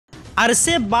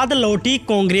अरसे बाद लौटी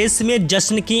कांग्रेस में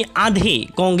जश्न की आंधी।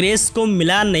 कांग्रेस को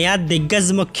मिला नया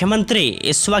दिग्गज मुख्यमंत्री।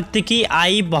 इस वक्त की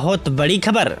आई बहुत बड़ी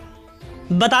खबर।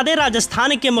 बता दें,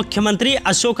 राजस्थान के मुख्यमंत्री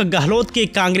अशोक गहलोत के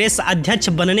कांग्रेस अध्यक्ष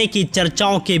बनने की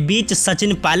चर्चाओं के बीच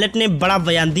सचिन पायलट ने बड़ा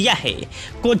बयान दिया है।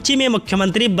 कोच्चि में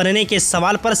मुख्यमंत्री बनने के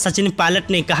सवाल पर सचिन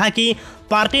पायलट ने कहा कि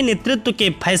पार्टी नेतृत्व के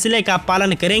फैसले का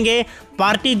पालन करेंगे।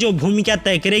 पार्टी जो भूमिका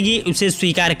तय करेगी उसे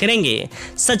स्वीकार करेंगे।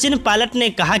 सचिन पायलट ने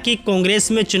कहा कि कांग्रेस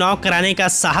में चुनाव कराने का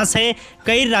साहस है।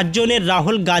 कई राज्यों ने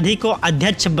राहुल गांधी को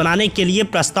अध्यक्ष बनाने के लिए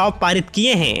प्रस्ताव पारित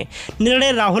किए हैं।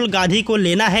 निर्णय राहुल गांधी को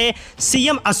लेना है।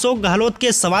 सीएम अशोक गहलोत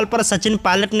के सवाल पर सचिन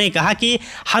पायलट ने कहा कि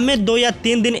हमें 2 या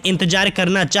 3 दिन इंतजार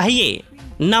करना चाहिए।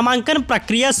 नामांकन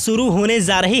प्रक्रिया शुरू होने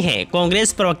जा रही है।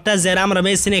 कांग्रेस प्रवक्ता जयराम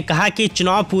रमेश ने कहा कि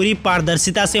चुनाव पूरी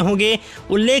पारदर्शिता से होंगे।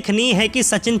 उल्लेखनीय है कि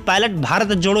सचिन पायलट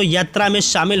भारत जोड़ो यात्रा में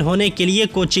शामिल होने के लिए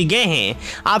कोच्चि गए हैं।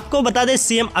 आपको बता दें,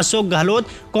 सीएम अशोक गहलोत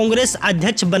कांग्रेस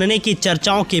अध्यक्ष बनने की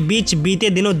चर्चाओं के बीच बीते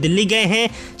दिनों दिल्ली गए हैं।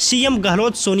 सीएम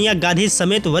गहलोत सोनिया गांधी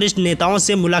समेत वरिष्ठ नेताओं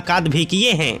से मुलाकात भी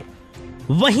किए हैं।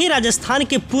 वहीं राजस्थान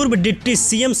के पूर्व डिप्टी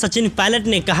सीएम सचिन पायलट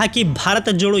ने कहा कि भारत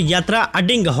जोड़ो यात्रा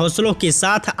अडिग हौसलों के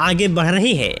साथ आगे बढ़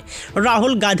रही है।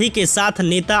 राहुल गांधी के साथ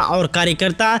नेता और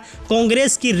कार्यकर्ता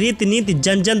कांग्रेस की रीति नीति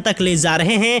जन जन तक ले जा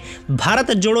रहे हैं।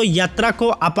 भारत जोड़ो यात्रा को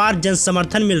अपार जन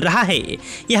समर्थन मिल रहा है।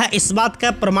 यह इस बात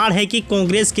का प्रमाण है कि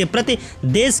कांग्रेस के प्रति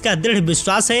देश का दृढ़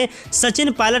विश्वास है।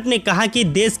 सचिन पायलट ने कहा कि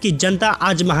देश की जनता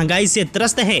आज महंगाई से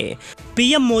त्रस्त है।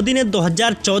 पीएम मोदी ने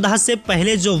 2014 से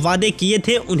पहले जो वादे किए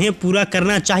थे उन्हें पूरा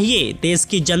करना चाहिए। देश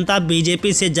की जनता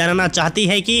बीजेपी से जानना चाहती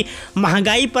है कि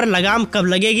महंगाई पर लगाम कब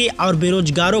लगेगी और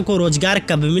बेरोजगारों को रोजगार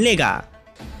कब मिलेगा।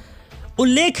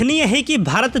 उल्लेखनीय है कि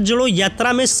भारत जोड़ो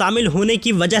यात्रा में शामिल होने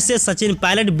की वजह से सचिन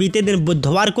पायलट बीते दिन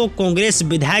बुधवार को कांग्रेस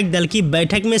विधायक दल की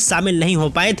बैठक में शामिल नहीं हो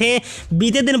पाए थे।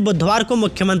 बीते दिन बुधवार को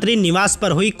मुख्यमंत्री निवास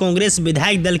पर हुई कांग्रेस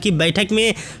विधायक दल की बैठक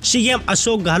में सीएम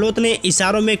अशोक गहलोत ने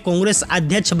इशारों में कांग्रेस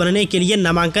अध्यक्ष बनने के लिए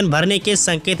नामांकन भरने के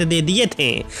संकेत दे दिए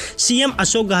थे। सीएम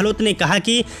अशोक गहलोत ने कहा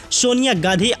कि सोनिया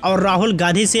गांधी और राहुल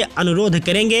गांधी से अनुरोध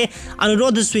करेंगे।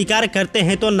 अनुरोध स्वीकार करते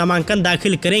हैं तो नामांकन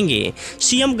दाखिल करेंगे।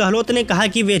 सीएम गहलोत ने कहा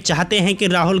कि वे चाहते हैं कि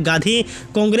राहुल गांधी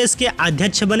कांग्रेस के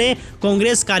अध्यक्ष बने।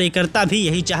 कांग्रेस कार्यकर्ता भी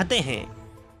यही चाहते हैं।